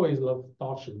 We always love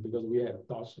Dachshund because we have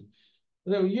Dachshund.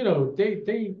 You know,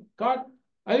 God.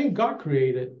 I think God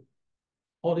created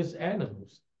all these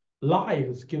animals. Life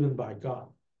is given by God.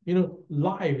 You know,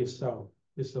 life itself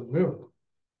is a miracle.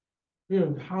 You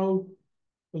know how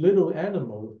little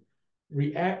animal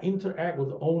interact with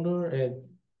the owner, and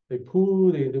they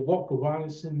poo, they walk around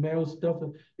and smell stuff.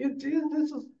 This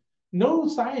is no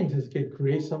scientist can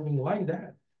create something like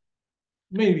that.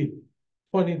 Maybe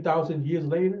 20,000 years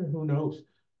later, who knows?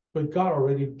 But God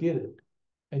already did it.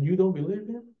 And you don't believe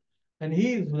him? And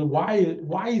he is the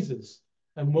wisest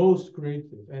and most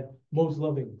creative and most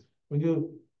loving. When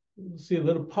you see a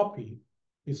little puppy,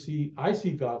 I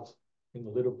see God in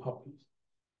the little puppies.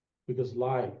 Because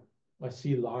I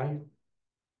see life,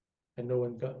 and no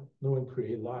one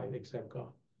created life except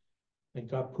God. And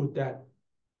God put that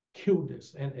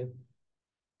cuteness and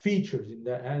features in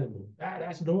that animal.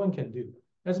 That's no one can do.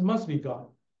 That must be God.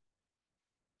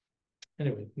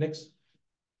 Anyway, next.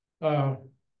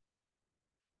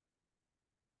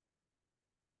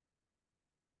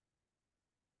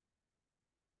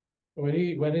 When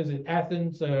he's in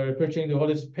Athens preaching to all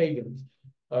these pagans,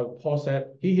 Paul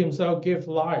said he himself gives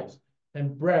lives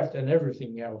and breath and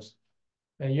everything else.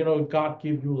 And you know, God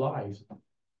gives you lives.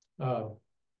 So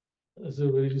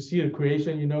when you see the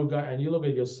creation, you know God, and you look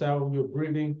at yourself, you're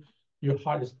breathing, your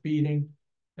heart is beating,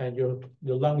 and your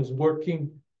lung is working,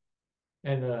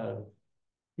 and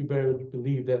you better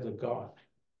believe there's a God,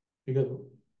 because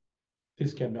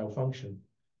this can malfunction.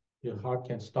 Your heart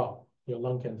can stop, your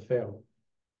lung can fail.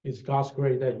 It's God's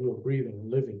grace that you are breathing and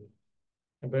living,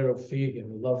 and better fear him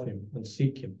and love him and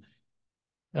seek him.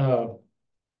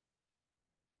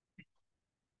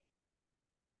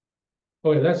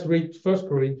 Okay, let's read 1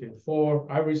 Corinthians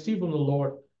 4. I received from the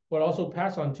Lord what also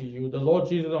passed on to you. The Lord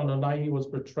Jesus, on the night he was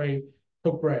betrayed,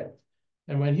 took bread.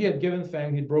 And when he had given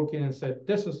thanks, he broke it and said,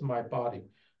 "This is my body,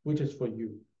 which is for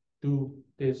you. Do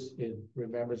this in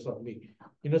remembrance of me."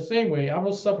 In the same way,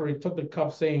 after supper, he took the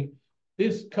cup, saying,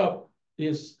 "This cup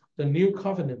is the new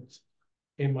covenant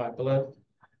in my blood.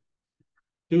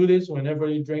 Do this whenever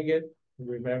you drink it in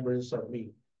remembrance of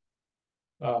me.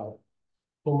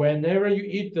 For whenever you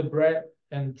eat the bread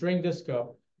and drink this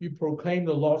cup, you proclaim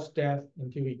the Lord's death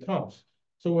until he comes.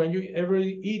 So when you ever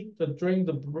eat the bread, drink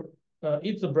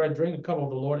the cup of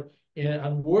the Lord in an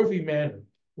unworthy manner,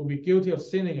 will be guilty of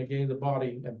sinning against the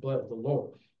body and blood of the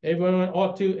Lord. Everyone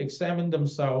ought to examine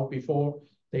themselves before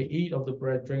they eat of the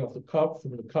bread, drink of the cup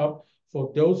from the cup.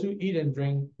 For those who eat and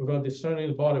drink without discerning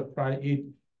the body of Christ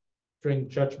drink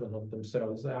judgment on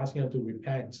themselves." It's asking them to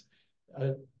repent.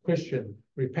 Christian,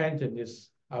 repenting is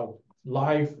our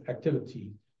life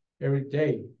activity. Every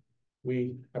day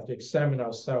we have to examine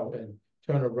ourselves and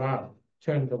turn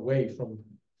away from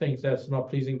things that's not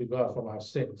pleasing to God, from our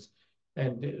sins.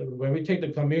 And when we take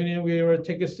the communion, we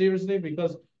take it seriously,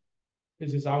 because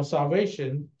This is our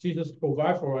salvation. Jesus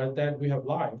provides for us that we have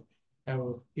life,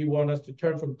 and he wants us to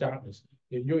turn from darkness.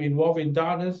 If you're involved in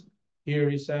darkness, here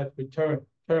he said, return,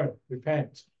 turn,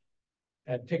 repent,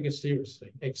 and take it seriously.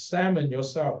 Examine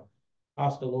yourself.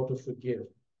 Ask the Lord to forgive,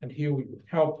 and he will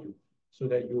help you so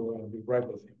that you will be right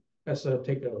with him. Let's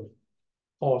take a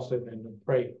pause and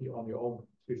pray on your own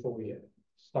before we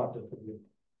start the video.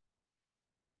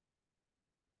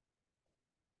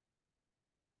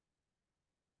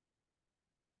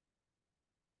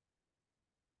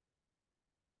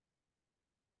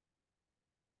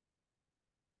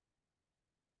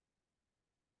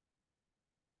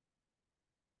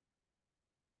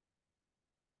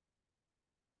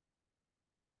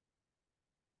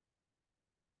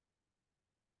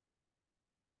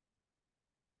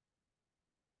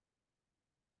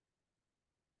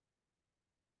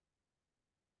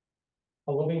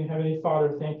 Our loving Heavenly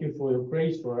Father, thank you for your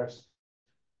grace for us.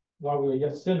 While we were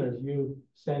yet sinners, you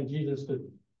sent Jesus to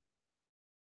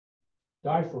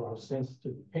die for our sins,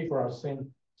 to pay for our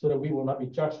sin, so that we will not be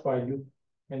judged by you.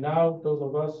 And now, those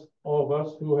of us, all of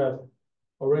us who have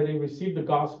already received the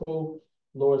gospel,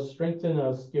 Lord, strengthen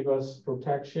us, give us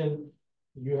protection.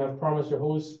 You have promised your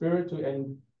Holy Spirit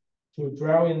to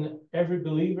dwell in every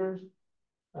believer.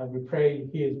 We pray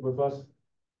he is with us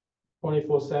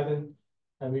 24/7,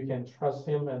 and we can trust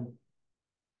him and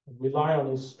rely on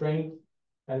his strength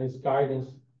and his guidance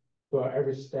to our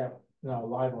every step in our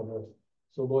life on earth.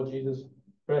 So, Lord Jesus,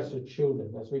 bless your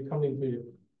children as we come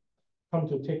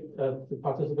to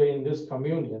participate in this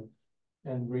communion,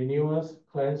 and renew us,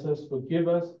 cleanse us, forgive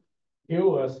us,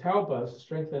 heal us, help us,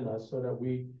 strengthen us, so that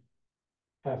we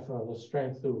have the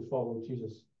strength to follow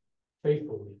Jesus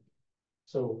faithfully.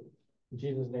 So, in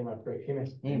Jesus' name I pray.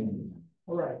 Amen. Amen.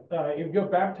 All right. If you're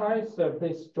baptized,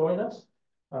 please join us.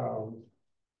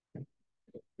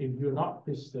 If you're not,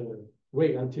 please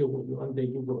wait until one day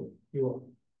you go. You are.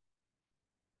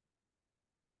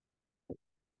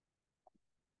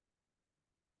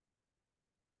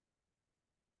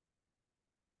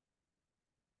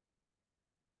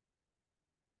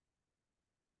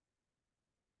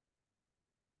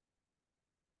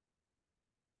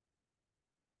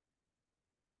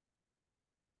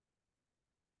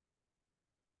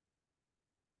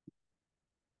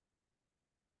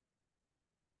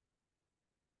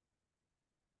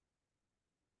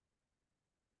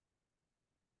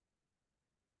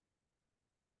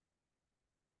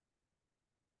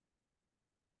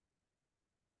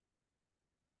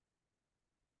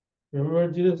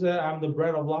 Remember, Jesus said, "I'm the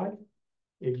bread of life.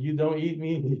 If you don't eat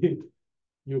me,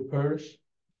 you perish."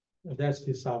 And that's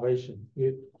his salvation.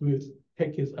 We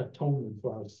take his atonement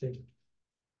for our sin.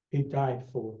 He died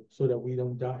so that we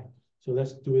don't die. So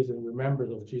let's do it in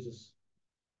remembrance of Jesus.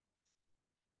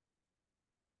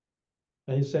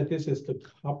 And he said, this is the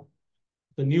cup,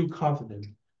 the new covenant.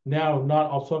 Now,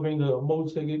 not observing the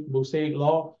Mosaic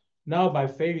law, now by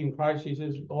faith in Christ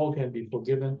Jesus, all can be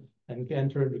forgiven and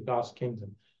enter into God's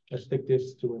kingdom. Let's take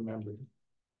this to remember.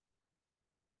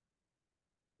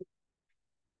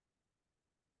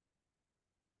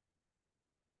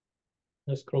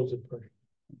 Let's close the prayer.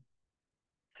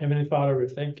 Heavenly Father, we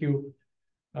thank you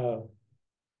that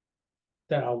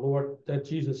our Lord, that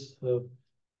Jesus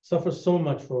suffered so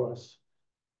much for us,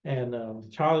 and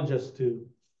challenge us to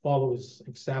follow his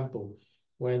example.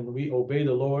 When we obey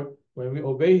the Lord, when we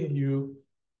obey you,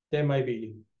 there might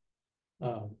be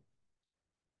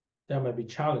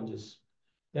challenges,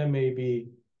 there may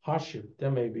be hardship, there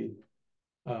may be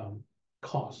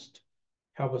cost.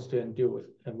 Help us to endure it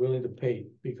and willing to pay,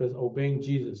 because obeying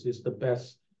Jesus is the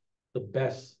best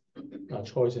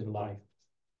choice in life.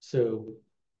 So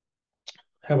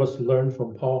help us learn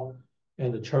from Paul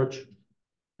and the church,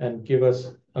 and give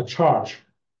us a charge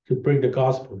to bring the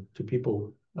gospel to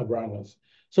people around us.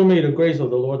 So may the grace of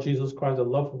the Lord Jesus Christ, the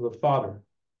love of the Father,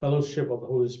 fellowship of the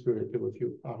Holy Spirit be with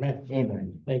you. Amen.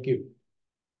 Amen. Thank you.